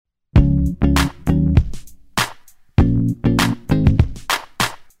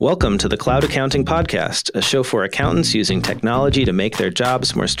Welcome to the Cloud Accounting Podcast, a show for accountants using technology to make their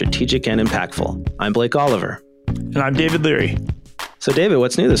jobs more strategic and impactful. I'm Blake Oliver. And I'm David Leary. So David,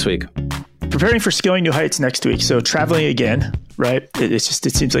 what's new this week? Preparing for scaling new heights next week. So traveling again, right? It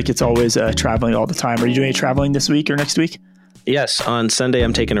seems like it's always traveling all the time. Are you doing any traveling this week or next week? Yes. On Sunday,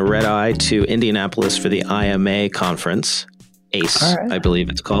 I'm taking a red eye to Indianapolis for the IMA conference, ACE, right. I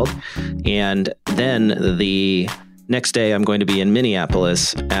believe it's called. And then the next day, I'm going to be in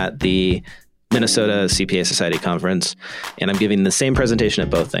Minneapolis at the Minnesota CPA Society conference, and I'm giving the same presentation at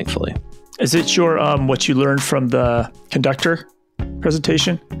both, thankfully. Is it your what you learned from the conductor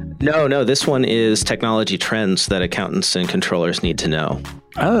presentation? No. This one is technology trends that accountants and controllers need to know.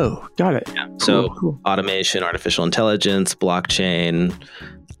 Oh, got it. Yeah. So automation, artificial intelligence, blockchain,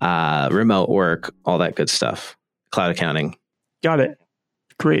 remote work, all that good stuff. Cloud accounting. Got it.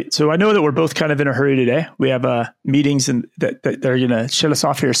 Great. So I know that we're both kind of in a hurry today. We have meetings and that they're going to shut us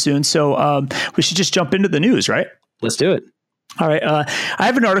off here soon. So we should just jump into the news, right? Let's do it. All right. I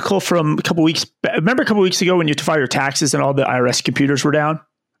have an article from a couple weeks. Remember a couple weeks ago when you had to file your taxes and all the IRS computers were down?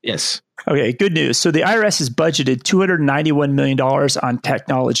 Yes. Okay. Good news. So the IRS has budgeted $291 million on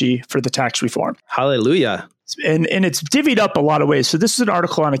technology for the tax reform. Hallelujah. And it's divvied up a lot of ways. So this is an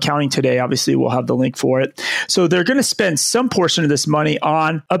article on Accounting Today. Obviously, we'll have the link for it. So they're going to spend some portion of this money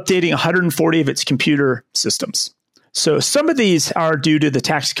on updating 140 of its computer systems. So some of these are due to the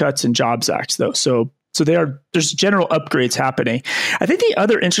Tax Cuts and Jobs Act, though. So there's general upgrades happening. I think the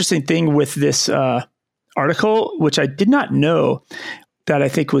other interesting thing with this article, which I did not know, that I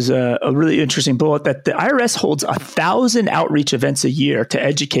think was a really interesting bullet, that the IRS holds 1,000 outreach events a year to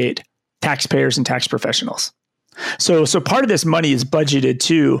educate taxpayers and tax professionals. So part of this money is budgeted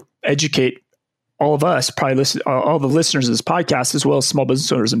to educate all of us, probably all the listeners of this podcast, as well as small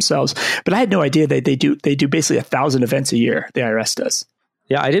business owners themselves. But I had no idea that they do basically 1,000 events a year. The IRS does.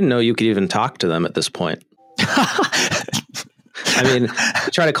 Yeah, I didn't know you could even talk to them at this point. I mean,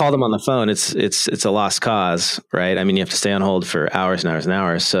 try to call them on the phone. It's a lost cause, right? I mean, you have to stay on hold for hours and hours and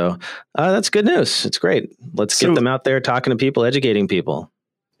hours. So that's good news. It's great. Let's get them out there talking to people, educating people.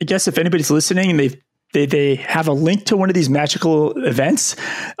 I guess if anybody's listening and they have a link to one of these magical events,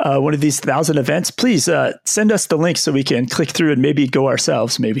 one of these 1,000 events, please send us the link so we can click through and maybe go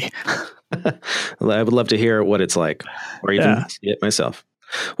ourselves, maybe. I would love to hear what it's like, or even see it myself.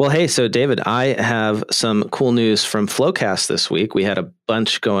 Well, hey, so David, I have some cool news from Flowcast this week. We had a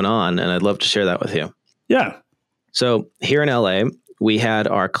bunch going on, and I'd love to share that with you. Yeah. So here in LA, we had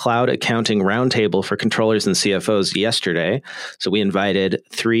our cloud accounting roundtable for controllers and CFOs yesterday. So we invited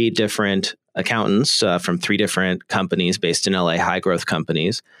 3 different accountants from 3 different companies based in LA, high growth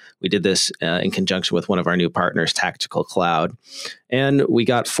companies. We did this in conjunction with one of our new partners, Tactical Cloud. And we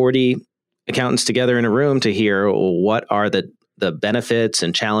got 40 accountants together in a room to hear what are the benefits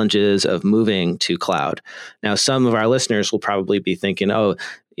and challenges of moving to cloud. Now, some of our listeners will probably be thinking,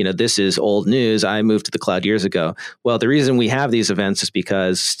 this is old news. I moved to the cloud years ago. Well, the reason we have these events is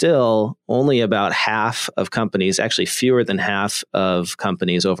because still only about half of companies, actually fewer than half of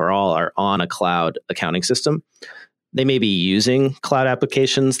companies overall, are on a cloud accounting system. They may be using cloud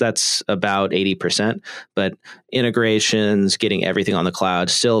applications. That's about 80%, but integrations, getting everything on the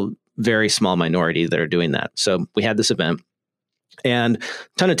cloud, still very small minority that are doing that. So we had this event. And a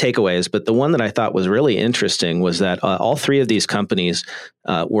ton of takeaways, but the one that I thought was really interesting was that all 3 of these companies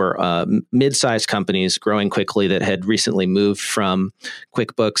were mid-sized companies growing quickly that had recently moved from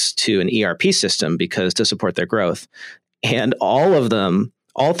QuickBooks to an ERP system to support their growth. And all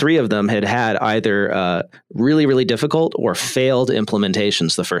 3 of them had either really, really difficult or failed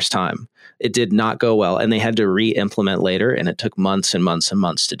implementations the first time. It did not go well, and they had to re-implement later, and it took months and months and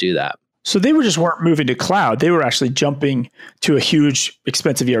months to do that. So they weren't moving to cloud. They were actually jumping to a huge,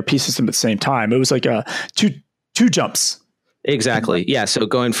 expensive ERP system at the same time. It was like two jumps. Exactly. Yeah. So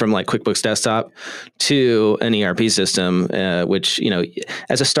going from like QuickBooks Desktop to an ERP system, which,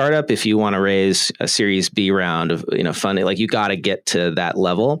 as a startup, if you want to raise a Series B round of, funding, like you got to get to that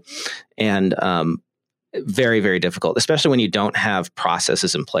level. And very, very difficult, especially when you don't have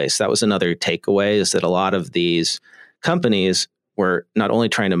processes in place. That was another takeaway, is that a lot of these companies were not only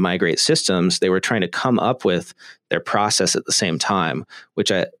trying to migrate systems, they were trying to come up with their process at the same time, which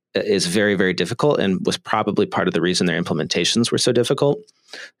is very, very difficult and was probably part of the reason their implementations were so difficult,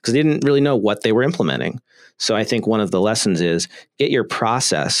 because they didn't really know what they were implementing. So I think one of the lessons is get your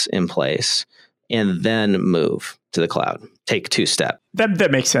process in place and then move to the cloud. Take 2 steps.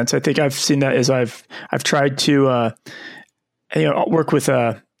 That makes sense. I think I've seen that as I've tried to work with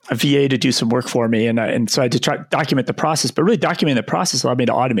a VA to do some work for me. And so I had to try to document the process, but really documenting the process allowed me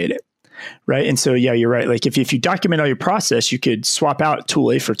to automate it. right? And so, yeah, you're right. Like if you document all your process, you could swap out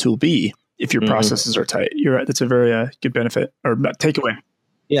tool A for tool B if your processes are tight. You're right. That's a very good benefit or takeaway.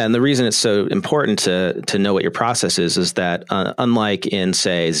 Yeah, and the reason it's so important to know what your process is that unlike in,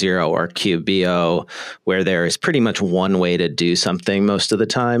 say, Xero or QBO, where there is pretty much one way to do something most of the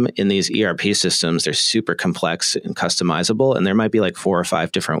time, in these ERP systems, they're super complex and customizable, and there might be like 4 or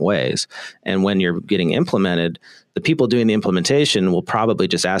 5 different ways. And when you're getting implemented, the people doing the implementation will probably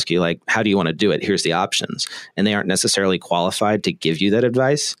just ask you, like, how do you want to do it? Here's the options. And they aren't necessarily qualified to give you that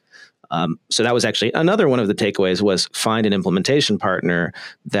advice. So that was actually another one of the takeaways was find an implementation partner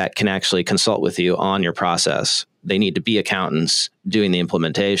that can actually consult with you on your process. They need to be accountants doing the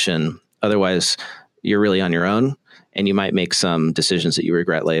implementation. Otherwise, you're really on your own and you might make some decisions that you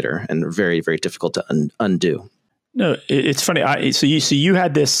regret later and are very, very difficult to undo. No, it's funny. So you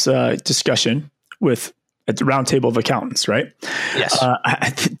had this discussion at the round table of accountants, right?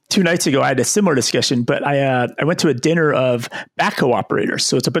 Yes. 2 nights ago, I had a similar discussion, but I went to a dinner of backhoe operators.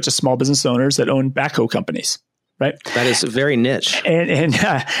 So it's a bunch of small business owners that own backhoe companies, right? That is very niche. And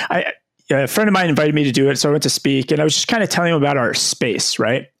a friend of mine invited me to do it, so I went to speak, and I was just kind of telling them about our space,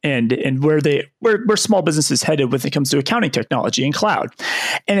 right? And where small business is headed when it comes to accounting technology and cloud.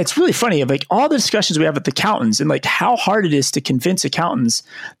 And it's really funny of like all the discussions we have with accountants and like how hard it is to convince accountants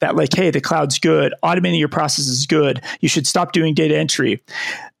that like, hey, the cloud's good, automating your process is good, you should stop doing data entry.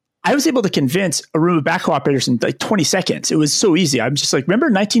 I was able to convince a room of backhoe operators in like 20 seconds. It was so easy. I'm just like, remember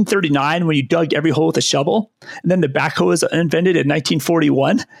 1939 when you dug every hole with a shovel? And then the backhoe was invented in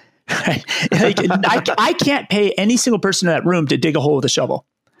 1941? Right? Like, I can't pay any single person in that room to dig a hole with a shovel,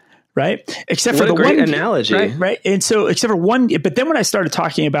 right? Except what for a great analogy, right? And so, except for one, but then when I started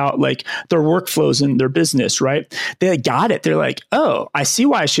talking about like their workflows and their business, right? They got it. They're like, oh, I see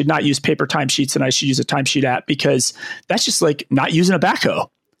why I should not use paper timesheets and I should use a timesheet app because that's just like not using a backhoe.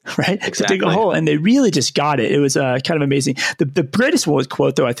 Right? Exactly. To dig a hole. And they really just got it. It was kind of amazing. The greatest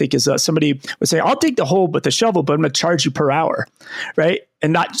quote, though, I think, is somebody was saying, I'll dig the hole with the shovel, but I'm going to charge you per hour. Right?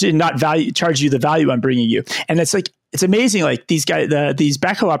 And not charge you the value I'm bringing you. And it's like, it's amazing. Like these guys, these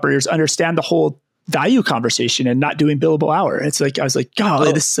backhoe operators understand the whole value conversation and not doing billable hour. It's like, I was like,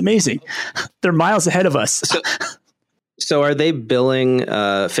 God, this is amazing. They're miles ahead of us. So are they billing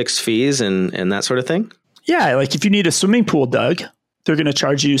fixed fees and that sort of thing? Yeah. Like if you need a swimming pool dug, they're going to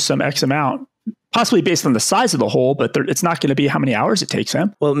charge you some X amount, possibly based on the size of the hole, but it's not going to be how many hours it takes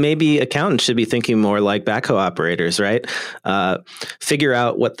them. Well, maybe accountants should be thinking more like backhoe operators, right? Figure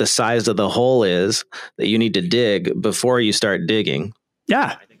out what the size of the hole is that you need to dig before you start digging.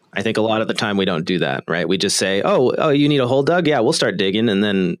 Yeah. I think a lot of the time we don't do that, right? We just say, oh, you need a hole dug? Yeah, we'll start digging. And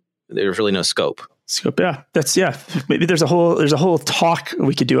then there's really no scope. Yeah, maybe there's a whole talk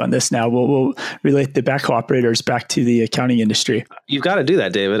we could do on this now. We'll relate the backhoe operators back to the accounting industry. You've got to do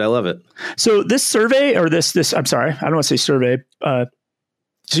that, David. I love it. So this survey or this, I'm sorry, I don't want to say survey. So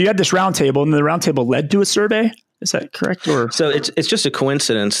you had this roundtable and the roundtable led to a survey. Is that correct? Or so it's just a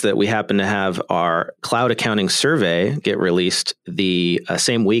coincidence that we happen to have our cloud accounting survey get released the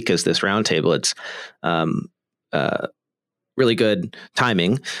same week as this roundtable. It's really good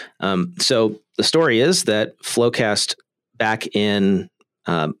timing. So the story is that Flowcast back in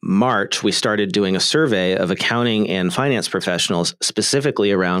March, we started doing a survey of accounting and finance professionals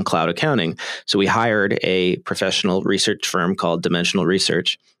specifically around cloud accounting. So we hired a professional research firm called Dimensional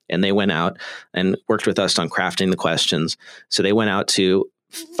Research, and they went out and worked with us on crafting the questions. So they went out to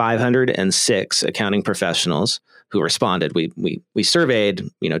 506 accounting professionals who responded. We surveyed,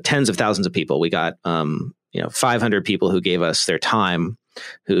 tens of thousands of people. We got 500 people who gave us their time,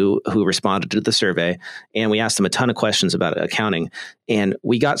 who responded to the survey, and we asked them a ton of questions about accounting, and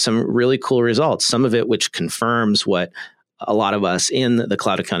we got some really cool results. Some of it which confirms what a lot of us in the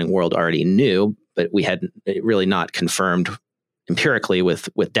cloud accounting world already knew, but we had really not confirmed empirically with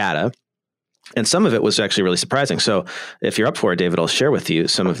data. And some of it was actually really surprising. So if you're up for it, David, I'll share with you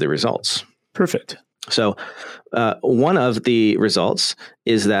some of the results. Perfect. So one of the results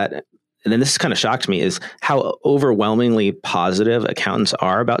is that, and then this kind of shocked me, is how overwhelmingly positive accountants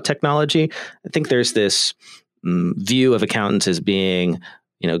are about technology. I think there's this view of accountants as being,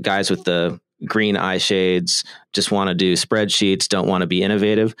 guys with the green eye shades, just want to do spreadsheets, don't want to be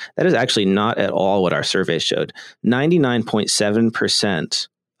innovative. That is actually not at all what our survey showed. 99.7%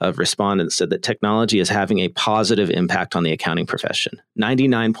 of respondents said that technology is having a positive impact on the accounting profession.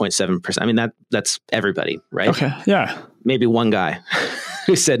 99.7%. I mean, that's everybody, right? Okay. Yeah. Maybe one guy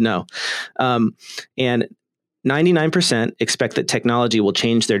who said no. And 99% expect that technology will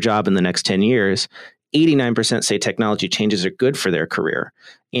change their job in the next 10 years. 89% say technology changes are good for their career.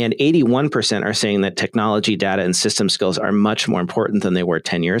 And 81% are saying that technology, data, and system skills are much more important than they were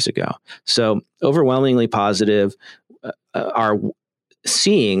 10 years ago. So overwhelmingly positive, are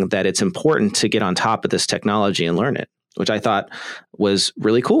seeing that it's important to get on top of this technology and learn it, which I thought was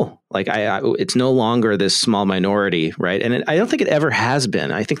really cool. Like it's no longer this small minority, right? And I don't think it ever has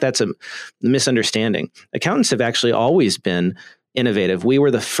been. I think that's a misunderstanding. Accountants have actually always been innovative. We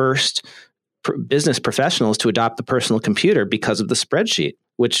were the first business professionals to adopt the personal computer because of the spreadsheet,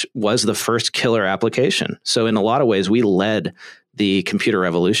 which was the first killer application. So in a lot of ways, we led the computer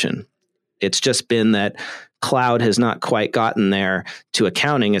revolution. It's just been that cloud has not quite gotten there to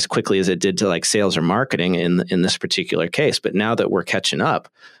accounting as quickly as it did to like sales or marketing in this particular case. But now that we're catching up,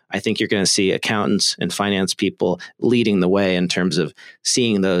 I think you're going to see accountants and finance people leading the way in terms of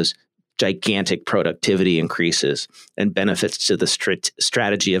seeing those gigantic productivity increases and benefits to the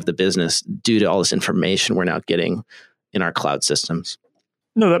strategy of the business due to all this information we're now getting in our cloud systems.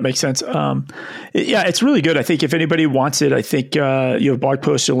 No, that makes sense. Yeah, it's really good. I think if anybody wants it, I think you have a blog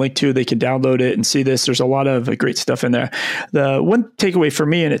post you'll link to, they can download it and see this. There's a lot of great stuff in there. The one takeaway for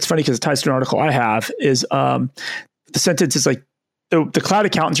me, and it's funny because it ties to an article I have, is the sentence is like, the cloud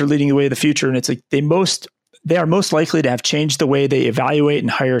accountants are leading the way of the future. And it's like they are most likely to have changed the way they evaluate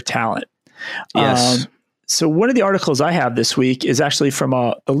and hire talent. Yes. So one of the articles I have this week is actually from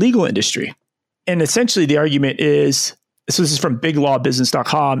the legal industry. And essentially the argument is, this is from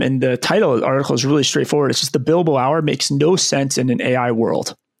biglawbusiness.com, and the title of the article is really straightforward. It's just the billable hour makes no sense in an AI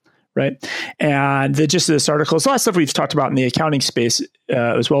world, right? And the gist of this article is a lot of stuff we've talked about in the accounting space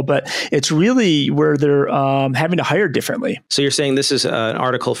as well, but it's really where they're having to hire differently. So you're saying this is an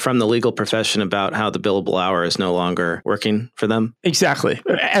article from the legal profession about how the billable hour is no longer working for them? Exactly.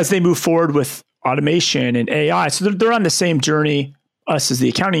 As they move forward with automation and AI, so they're on the same journey us as the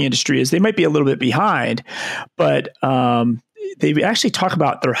accounting industry is. They might be a little bit behind, but they actually talk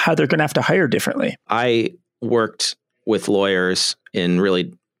about how they're going to have to hire differently. I worked with lawyers in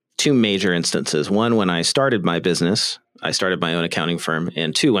really two major instances. One, when I started my business, I started my own accounting firm,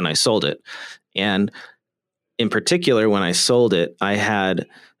 and two, when I sold it. And in particular, when I sold it, I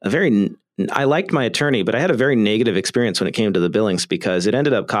liked my attorney, but I had a very negative experience when it came to the billings because it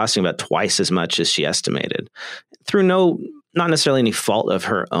ended up costing about twice as much as she estimated through not necessarily any fault of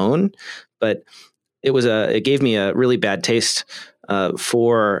her own, but it gave me a really bad taste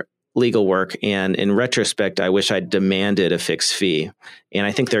for legal work. And in retrospect, I wish I'd demanded a fixed fee. And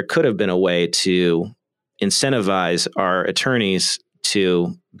I think there could have been a way to incentivize our attorneys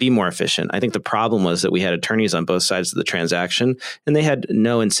to be more efficient. I think the problem was that we had attorneys on both sides of the transaction, and they had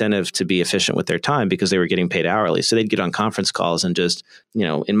no incentive to be efficient with their time because they were getting paid hourly. So they'd get on conference calls and just,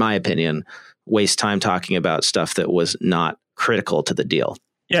 in my opinion, waste time talking about stuff that was not critical to the deal.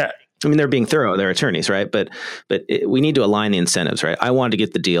 Yeah. I mean, they're being thorough, they're attorneys, right? But we need to align the incentives, right? I wanted to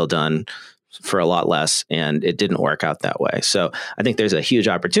get the deal done for a lot less, and it didn't work out that way. So I think there's a huge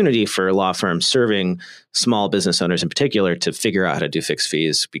opportunity for law firms serving small business owners in particular to figure out how to do fixed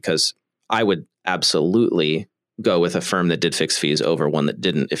fees, because I would absolutely go with a firm that did fixed fees over one that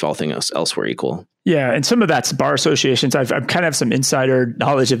didn't, if all things else were equal. Yeah. And some of that's bar associations. I've kind of have some insider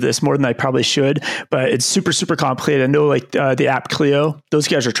knowledge of this more than I probably should, but it's super, super complicated. I know like the app Clio, those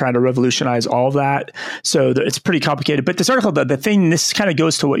guys are trying to revolutionize all of that. So it's pretty complicated. But this article, the thing, this kind of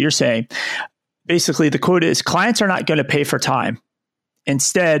goes to what you're saying. Basically, the quote is, clients are not going to pay for time.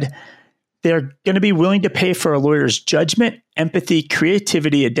 Instead, they're going to be willing to pay for a lawyer's judgment, empathy,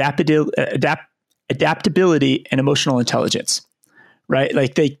 creativity, adaptability, and emotional intelligence. Right?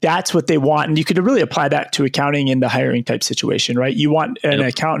 Like that's what they want. And you could really apply that to accounting in the hiring type situation, right? You want an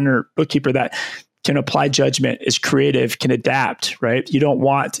accountant or bookkeeper that can apply judgment, is creative, can adapt, right? You don't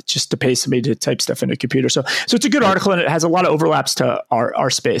want just to pay somebody to type stuff into a computer. So it's a good article, and it has a lot of overlaps to our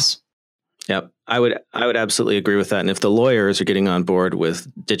space. Yep. I would absolutely agree with that. And if the lawyers are getting on board with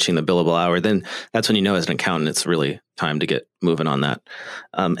ditching the billable hour, then that's when as an accountant, it's really time to get moving on that.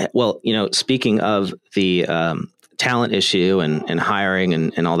 Speaking of the talent issue and hiring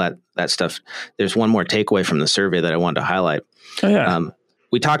and all that stuff, there's one more takeaway from the survey that I wanted to highlight. Oh, yeah.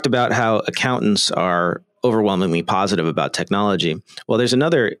 We talked about how accountants are overwhelmingly positive about technology. Well, there's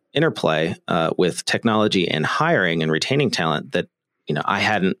another interplay with technology and hiring and retaining talent that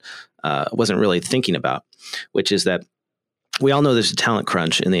I wasn't really thinking about, which is that we all know there's a talent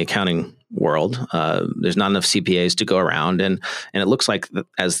crunch in the accounting world. There's not enough CPAs to go around. And it looks like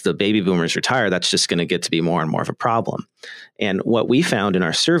as the baby boomers retire, that's just going to get to be more and more of a problem. And what we found in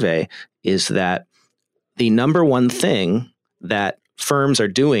our survey is that the number one thing that firms are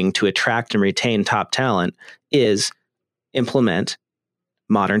doing to attract and retain top talent is implement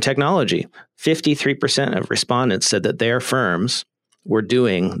modern technology. 53% of respondents said that their firms were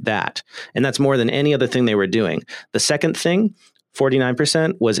doing that. And that's more than any other thing they were doing. The second thing,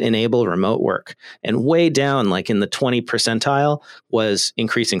 49%, was enable remote work. And way down, like in the 20 percentile, was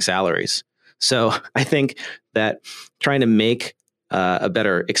increasing salaries. So I think that trying to make a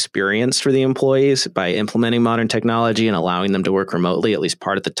better experience for the employees by implementing modern technology and allowing them to work remotely, at least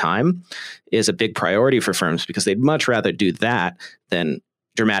part of the time, is a big priority for firms because they'd much rather do that than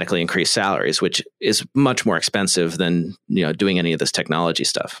dramatically increase salaries, which is much more expensive than doing any of this technology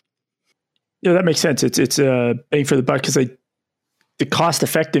stuff. Yeah, that makes sense. It's a bang for the buck because the cost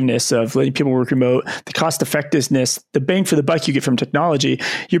effectiveness of letting people work remote, the cost effectiveness, the bang for the buck you get from technology,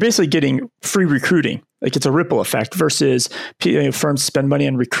 you're basically getting free recruiting. Like it's a ripple effect versus firms spend money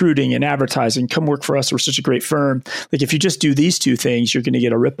on recruiting and advertising. Come work for us. We're such a great firm. Like if you just do these two things, you're going to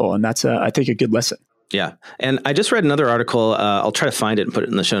get a ripple. And that's, I think, a good lesson. Yeah. And I just read another article. I'll try to find it and put it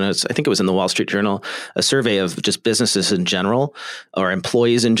in the show notes. I think it was in the Wall Street Journal. A survey of just businesses in general or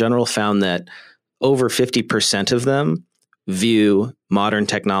employees in general found that over 50% of them view modern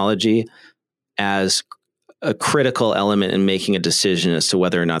technology as a critical element in making a decision as to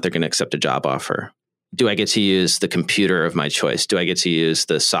whether or not they're going to accept a job offer. Do I get to use the computer of my choice? Do I get to use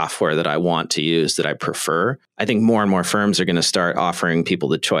the software that I want to use, that I prefer? I think more and more firms are going to start offering people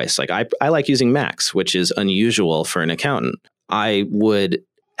the choice. Like I like using Macs, which is unusual for an accountant. I would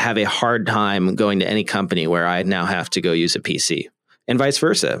have a hard time going to any company where I now have to go use a PC. And vice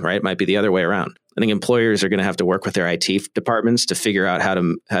versa, right? It might be the other way around. I think employers are going to have to work with their IT departments to figure out how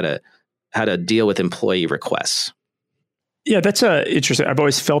to deal with employee requests. Yeah, that's interesting. I've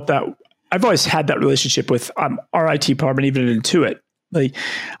always felt that. I've always had that relationship with our IT department, even in Intuit. Like,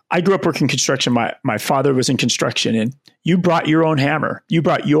 I grew up working construction. My father was in construction, and you brought your own hammer. You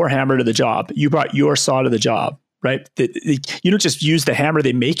brought your hammer to the job. You brought your saw to the job, right? You don't just use the hammer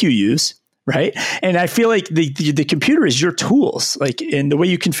they make you use. Right. And I feel like the computer is your tools, like in the way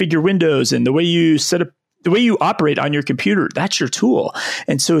you configure Windows and the way you set up, the way you operate on your computer, that's your tool.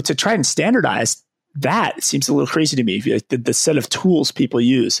 And so to try and standardize that seems a little crazy to me. Like the set of tools people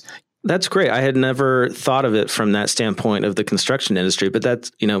use. That's great. I had never thought of it from that standpoint of the construction industry, but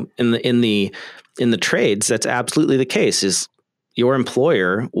that's, in the trades, that's absolutely the case. Is your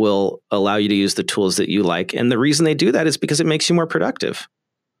employer will allow you to use the tools that you like. And the reason they do that is because it makes you more productive.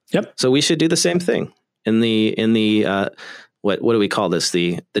 Yep. So we should do the same thing in the what do we call this?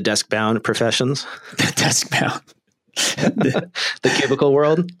 The desk bound professions. The desk bound. The cubicle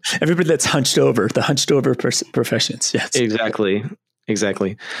world. Everybody that's hunched over, the hunched over professions. Yes.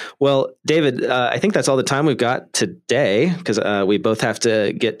 Exactly. Well, David, I think that's all the time we've got today because we both have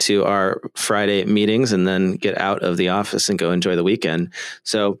to get to our Friday meetings and then get out of the office and go enjoy the weekend.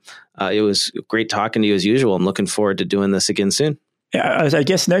 So it was great talking to you as usual. I'm looking forward to doing this again soon. Yeah, I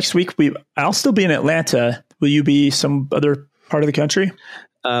guess next week I'll still be in Atlanta. Will you be some other part of the country?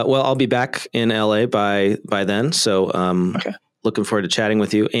 Well, I'll be back in LA by then. So okay. Looking forward to chatting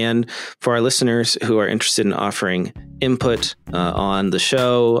with you. And for our listeners who are interested in offering input on the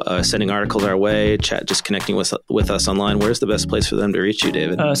show, sending articles our way, just connecting with us online, where's the best place for them to reach you,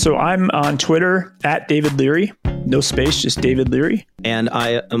 David? So I'm on Twitter at David Leary. No space, just David Leary. And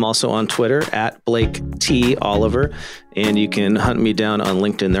I am also on Twitter at Blake T. Oliver. And you can hunt me down on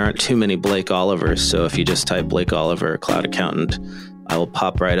LinkedIn. There aren't too many Blake Olivers. So if you just type Blake Oliver, cloud accountant, I will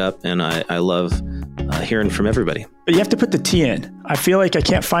pop right up. And I love hearing from everybody. But you have to put the T in. I feel like I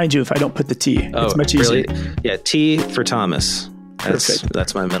can't find you if I don't put the T. It's much easier. Really? Yeah, T for Thomas.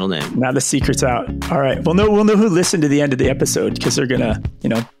 That's my middle name. Now the secret's out. All right. We'll know who listened to the end of the episode because they're gonna,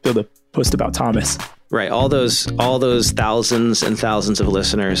 build a post about Thomas. Right. All those thousands and thousands of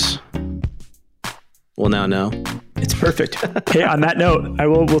listeners will now know. It's perfect. Hey, on that note,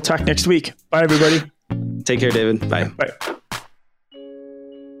 we'll talk next week. Bye, everybody. Take care, David. Bye. Bye.